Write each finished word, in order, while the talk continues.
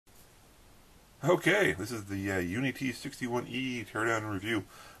Okay, this is the UNI-T61E Teardown review.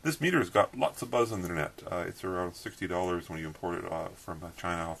 This meter's got lots of buzz on the internet. It's around $60 when you import it from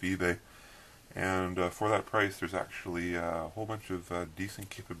China off eBay. And for that price, there's actually a whole bunch of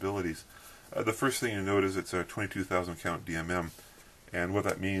decent capabilities. The first thing you note is it's a 22,000 count DMM. And what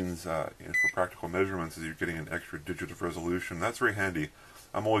that means for practical measurements is you're getting an extra digit of resolution. That's very handy.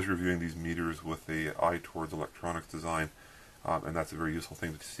 I'm always reviewing these meters with an eye towards electronics design, and that's a very useful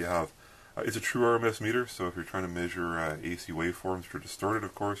thing to have. It's a true RMS meter, so if you're trying to measure AC waveforms that are distorted,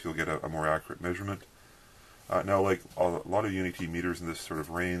 of course, you'll get a more accurate measurement. Now, like a lot of UNI-T meters in this sort of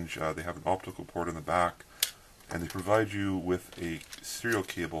range, they have an optical port in the back, and they provide you with a serial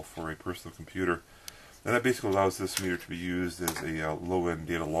cable for a personal computer. And that basically allows this meter to be used as a low-end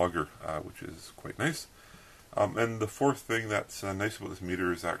data logger, which is quite nice. And the fourth thing that's nice about this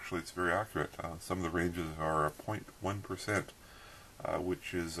meter is actually it's very accurate. Some of the ranges are 0.1%,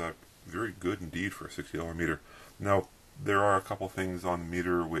 which is very good indeed for a $60 meter. Now, there are a couple things on the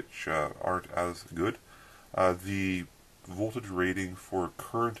meter which aren't as good. The voltage rating for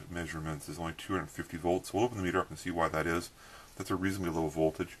current measurements is only 250 volts. We'll open the meter up and see why that is. That's a reasonably low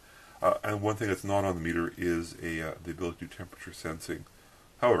voltage. And one thing that's not on the meter is the ability to do temperature sensing.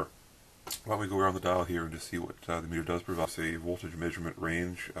 However, why don't we go around the dial here and just see what the meter does provide. It's a voltage measurement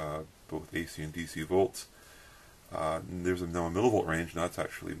range, both AC and DC volts. There's now a millivolt range, and that's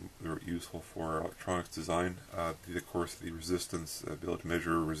actually very useful for electronics design. Of course, the resistance, the ability to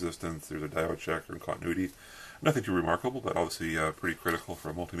measure resistance, there's a diode checker and continuity. Nothing too remarkable, but obviously pretty critical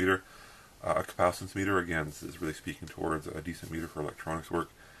for a multimeter. A capacitance meter, again, this is really speaking towards a decent meter for electronics work.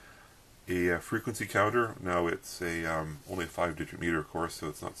 A frequency counter, now it's only a 5-digit meter, of course, so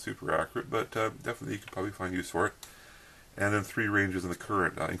it's not super accurate, but definitely you could probably find use for it. And then 3 ranges in the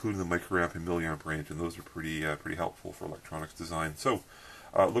current, including the microamp and milliamp range, and those are pretty helpful for electronics design. So,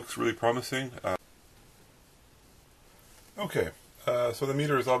 looks really promising. Okay, so the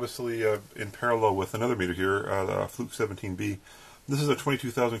meter is obviously in parallel with another meter here, the Fluke 17B. This is a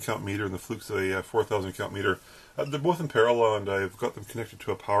 22,000 count meter, and the Fluke's a 4,000 count meter. They're both in parallel, and I've got them connected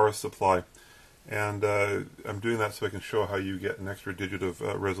to a power supply. And I'm doing that so I can show how you get an extra digit of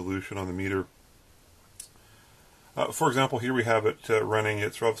resolution on the meter. For example, here we have it running.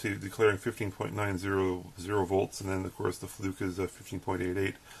 It's obviously declaring 15.900 volts, and then of course the Fluke is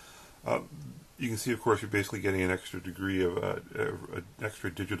 15.88. You can see, of course, you're basically getting an extra degree of an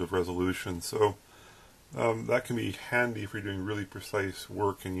extra digit of resolution. So that can be handy if you're doing really precise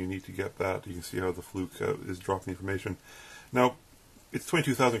work and you need to get that. You can see how the Fluke is dropping information. Now, it's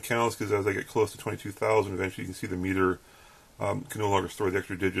 22,000 counts because as I get close to 22,000, eventually you can see the meter can no longer store the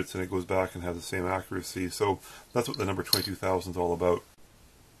extra digits, and it goes back and has the same accuracy. So that's what the number 22,000 is all about.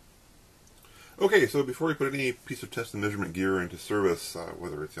 Okay, so before we put any piece of test and measurement gear into service,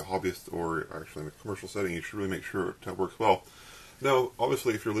 whether it's a hobbyist or actually in a commercial setting, you should really make sure it works well. Now,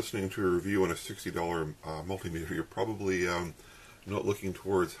 obviously, if you're listening to a review on a $60 multimeter, you're probably not looking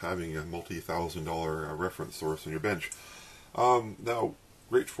towards having a multi-$1,000 reference source on your bench. Now,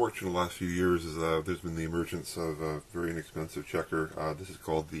 great fortune in the last few years is there's been the emergence of a very inexpensive checker. This is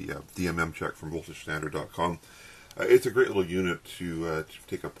called the DMM check from VoltageStandard.com. It's a great little unit to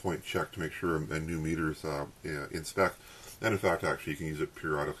take a point check to make sure a new meter is in spec. And in fact, actually, you can use it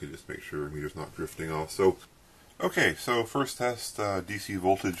periodically just to make sure a meter's not drifting off. So, okay, so first test, DC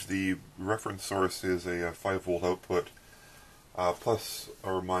voltage. The reference source is a 5-volt output, plus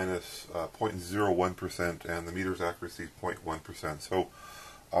or minus 0.01%, and the meter's accuracy is 0.1%. So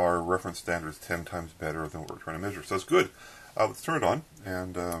our reference standard is 10 times better than what we're trying to measure. So that's good. Let's turn it on,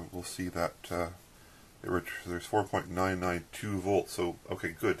 and we'll see that there's 4.992 volts. So,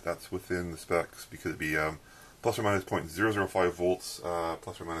 okay, good. That's within the specs, because it'd be plus or minus 0.005 volts,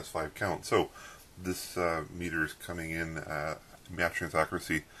 plus or minus 5 count. So this meter is coming in matching its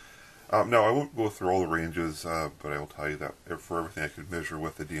accuracy. Now, I won't go through all the ranges, but I will tell you that for everything I could measure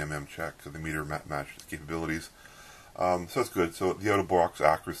with the DMM check, the meter matched its capabilities. So that's good. So the out-of-box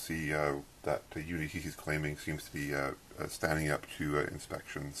accuracy that UNI-T is claiming seems to be standing up to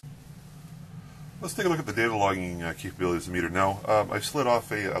inspections. Let's take a look at the data logging capabilities of the meter. Now, I've slid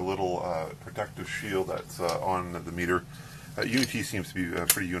off a little protective shield that's on the meter. UNI-T seems to be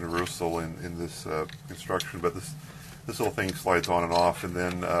pretty universal in this construction, but this little thing slides on and off, and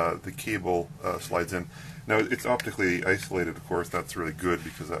then the cable slides in. Now, it's optically isolated, of course. That's really good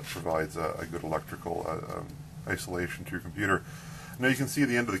because that provides a good electrical isolation to your computer. Now, you can see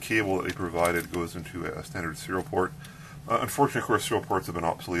the end of the cable that they provided goes into a standard serial port. Unfortunately, of course, serial ports have been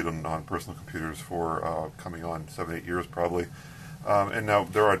obsolete on personal computers for coming on 7-8 years probably. And now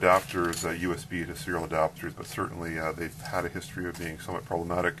there are adapters, USB to serial adapters, but certainly they've had a history of being somewhat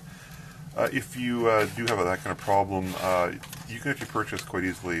problematic. If you do have that kind of problem, you can actually purchase quite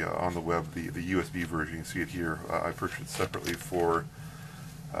easily on the web the USB version. You can see it here. I purchased separately for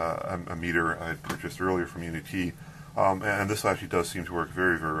a meter I had purchased earlier from UNI-T. And this actually does seem to work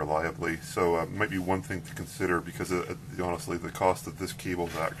very, very reliably. So it might be one thing to consider, because honestly, the cost of this cable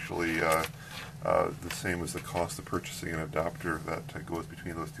is actually the same as the cost of purchasing an adapter that goes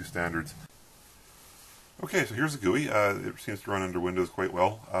between those two standards. Okay, so here's the GUI. It seems to run under Windows quite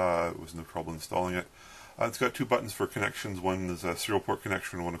well. It was no trouble installing it. It's got two buttons for connections. One is a serial port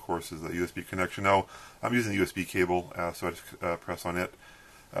connection, one of course is a USB connection. Now, I'm using the USB cable, so I just press on it.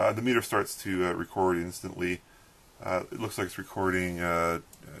 The meter starts to record instantly. It looks like it's recording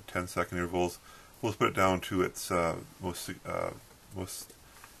 10-second intervals. We'll put it down to its most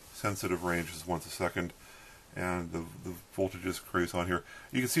sensitive range, is once a second, and the voltages carries on here.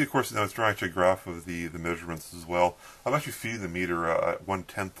 You can see, of course, now it's drawing a graph of the measurements as well. I'm actually feeding the meter at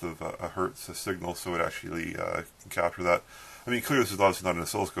 1/10 of a hertz signal, so it actually can capture that. I mean, clearly this is obviously not an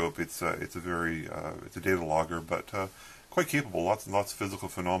oscilloscope. It's a data logger, but quite capable. Lots and lots of physical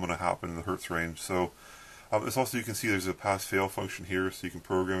phenomena happen in the hertz range. So it's also, you can see there's a pass-fail function here, so you can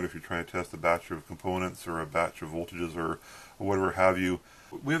program it if you're trying to test a batch of components or a batch of voltages or whatever have you.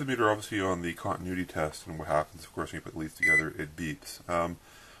 We have the meter obviously on the continuity test, and what happens, of course, when you put leads together, it beeps.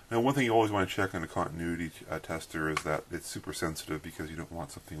 Now, one thing you always want to check on a continuity tester is that it's super sensitive, because you don't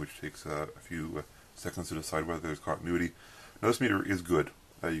want something which takes a few seconds to decide whether there's continuity. Now, this meter is good.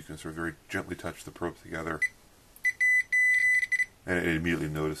 You can sort of very gently touch the probes together, and it immediately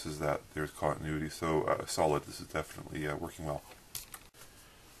notices that there's continuity. So solid. This is definitely working well.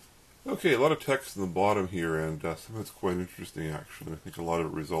 Okay, a lot of text in the bottom here, and some of it's quite interesting actually. I think a lot of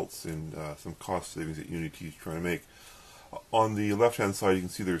it results in some cost savings that UNI-T is trying to make. On the left-hand side, you can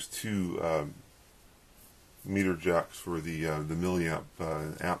see there's two meter jacks for the milliamp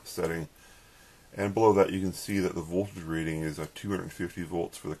amp setting, and below that you can see that the voltage rating is 250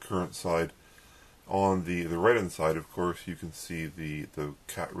 volts for the current side. On the right-hand side, of course, you can see the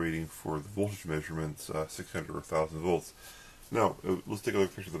CAT rating for the voltage measurements, 600 or 1000 volts. Now, let's take a look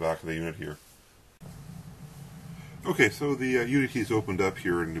at the picture of the back of the unit here. Okay, so the UNI-T is opened up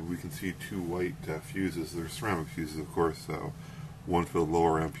here, and we can see two white fuses. They're ceramic fuses, of course, one for the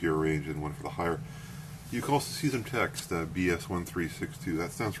lower ampere range and one for the higher. You can also see some text, BS1362.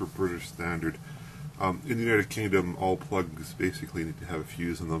 That stands for British Standard. In the United Kingdom, all plugs basically need to have a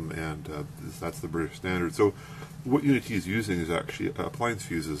fuse in them, and that's the British standard. So what UNI-T is using is actually appliance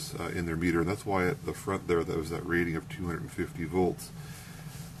fuses in their meter, and that's why at the front there was that rating of 250 volts.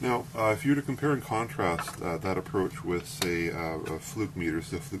 Now, if you were to compare and contrast that approach with, say, a fluke meter,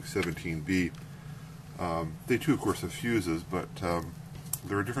 so fluke 17B, they too, of course, have fuses, but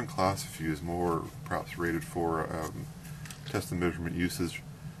they're a different class of fuse, more perhaps rated for test and measurement usage.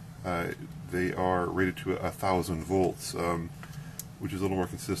 They are rated to 1000 volts, which is a little more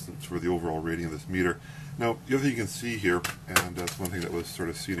consistent for the overall rating of this meter. Now, the other thing you can see here, and that's one thing that was sort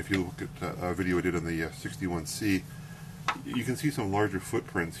of seen if you look at a video I did on the 61C, you can see some larger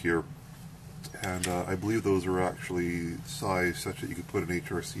footprints here, and I believe those are actually sized such that you could put an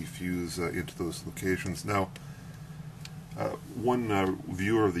HRC fuse into those locations. Now, one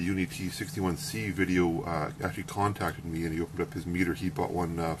viewer of the UNI-T 61C video actually contacted me, and he opened up his meter. He bought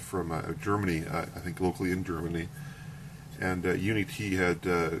one from Germany, I think locally in Germany, and UNI-T had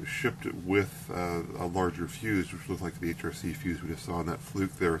shipped it with a larger fuse, which looked like the HRC fuse we just saw in that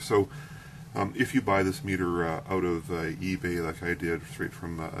fluke there. So if you buy this meter out of eBay, like I did, straight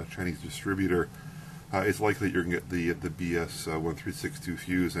from a Chinese distributor, it's likely that you're going to get the BS1362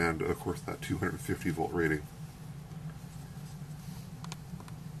 fuse and, of course, that 250 volt rating.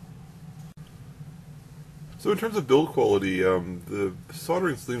 So in terms of build quality, the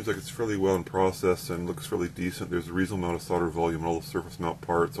soldering seems like it's fairly well in process and looks fairly decent. There's a reasonable amount of solder volume in all the surface mount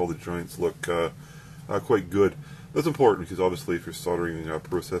parts. All the joints look quite good. That's important, because obviously if you're soldering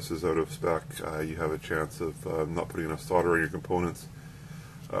processes out of spec, you have a chance of not putting enough solder on your components,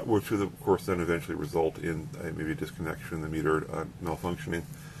 which would of course then eventually result in maybe a disconnection in the meter malfunctioning.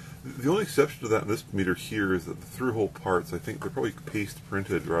 The only exception to that in this meter here is that the through-hole parts, I think they're probably paste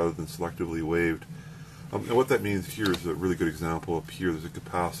printed rather than selectively waved. And what that means here is a really good example. Up here there's a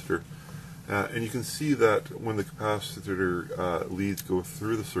capacitor, and you can see that when the capacitor leads go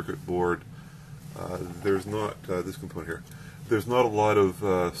through the circuit board, there's not this component here. There's not a lot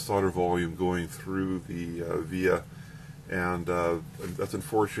of solder volume going through the via, and that's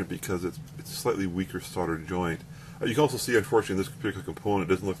unfortunate because it's a slightly weaker solder joint. You can also see, unfortunately, this particular component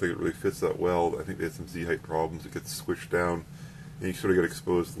doesn't look like it really fits that well. I think they had some Z-height problems. It gets switched down, and you sort of get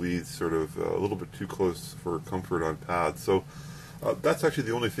exposed leads sort of a little bit too close for comfort on pads. So That's actually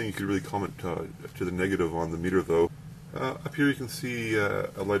the only thing you could really comment to the negative on the meter, though. Up here you can see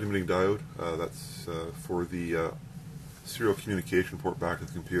a light emitting diode. That's for the serial communication port back to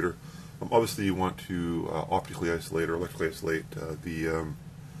the computer. Obviously you want to optically isolate or electrically isolate the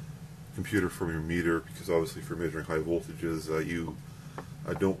computer from your meter, because obviously for measuring high voltages you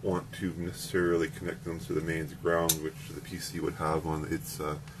don't want to necessarily connect them to the mains ground, which the PC would have on its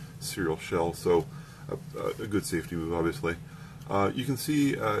serial shell. So a good safety move, obviously. You can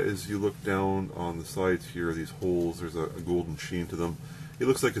see as you look down on the sides here, these holes, there's a golden sheen to them. It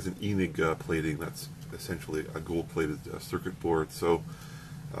looks like it's an ENIG plating. That's essentially a gold-plated circuit board. So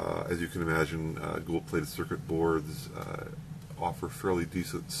as you can imagine, gold-plated circuit boards offer fairly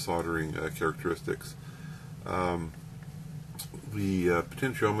decent soldering characteristics. The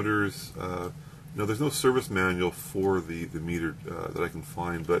potentiometers, there's no service manual for the meter that I can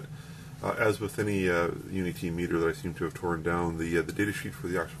find, but as with any UNI-T meter that I seem to have torn down, the data sheet for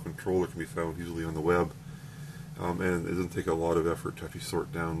the actual controller can be found easily on the web, and it doesn't take a lot of effort to actually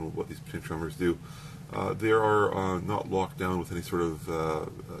sort down what these potentiometers do. They are not locked down with any sort of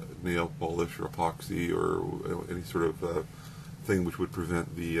nail polish or epoxy or any sort of thing which would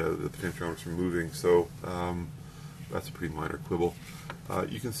prevent the potentiometers from moving, so that's a pretty minor quibble.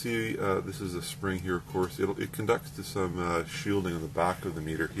 You can see this is a spring here, of course. It conducts to some shielding on the back of the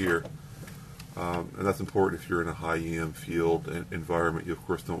meter here. And that's important if you're in a high EM field environment. You of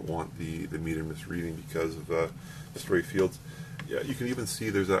course don't want the meter misreading because of stray fields. Yeah, you can even see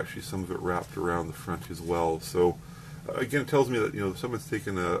there's actually some of it wrapped around the front as well. So again, it tells me that someone's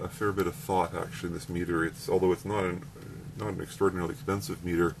taken a fair bit of thought actually in this meter. Although it's not an extraordinarily expensive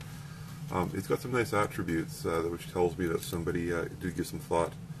meter, it's got some nice attributes, which tells me that somebody did give some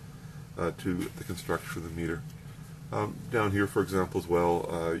thought to the construction of the meter. Down here, for example, as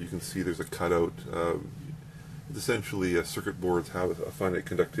well, you can see there's a cutout. Essentially, circuit boards have a finite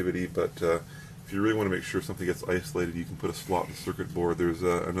conductivity, but if you really want to make sure something gets isolated, you can put a slot in the circuit board. There's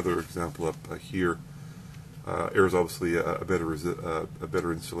another example up here. Air is obviously a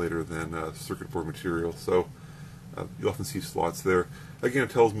better insulator than circuit board material, so you often see slots there. Again,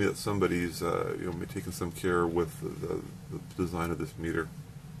 it tells me that somebody's taken some care with the design of this meter.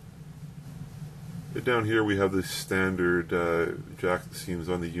 Down here we have the standard jack that seems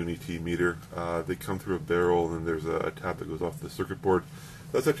on the UNI-T meter. They come through a barrel, and then there's a tab that goes off the circuit board.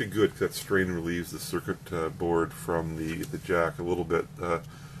 That's actually good because that strain relieves the circuit board from the jack a little bit.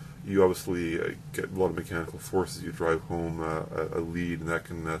 You obviously get a lot of mechanical force as you drive home a lead, and that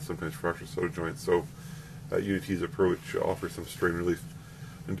can sometimes fracture solder joints. So UNI-T's approach offers some strain relief.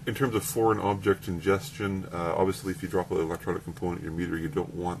 In terms of foreign object ingestion, obviously if you drop an electronic component in your meter, you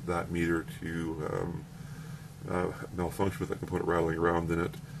don't want that meter to malfunction with that component rattling around in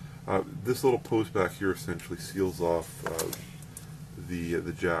it. This little post back here essentially seals off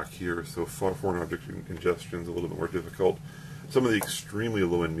the jack here, so foreign object ingestion is a little bit more difficult. Some of the extremely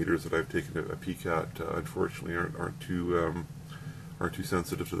low-end meters that I've taken a peek at, unfortunately, aren't too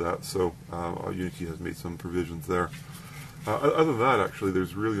sensitive to that, so UNI-T has made some provisions there. Other than that, actually,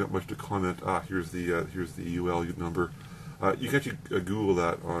 there's really not much to comment. Here's the UL number. You can actually Google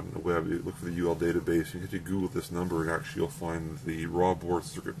that on the web. You look for the UL database. You can actually Google this number, and actually you'll find the raw board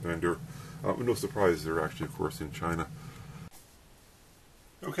circuit vendor. No surprise, they're actually, of course, in China.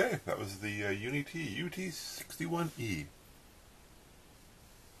 Okay, that was the UNI-T UT61E.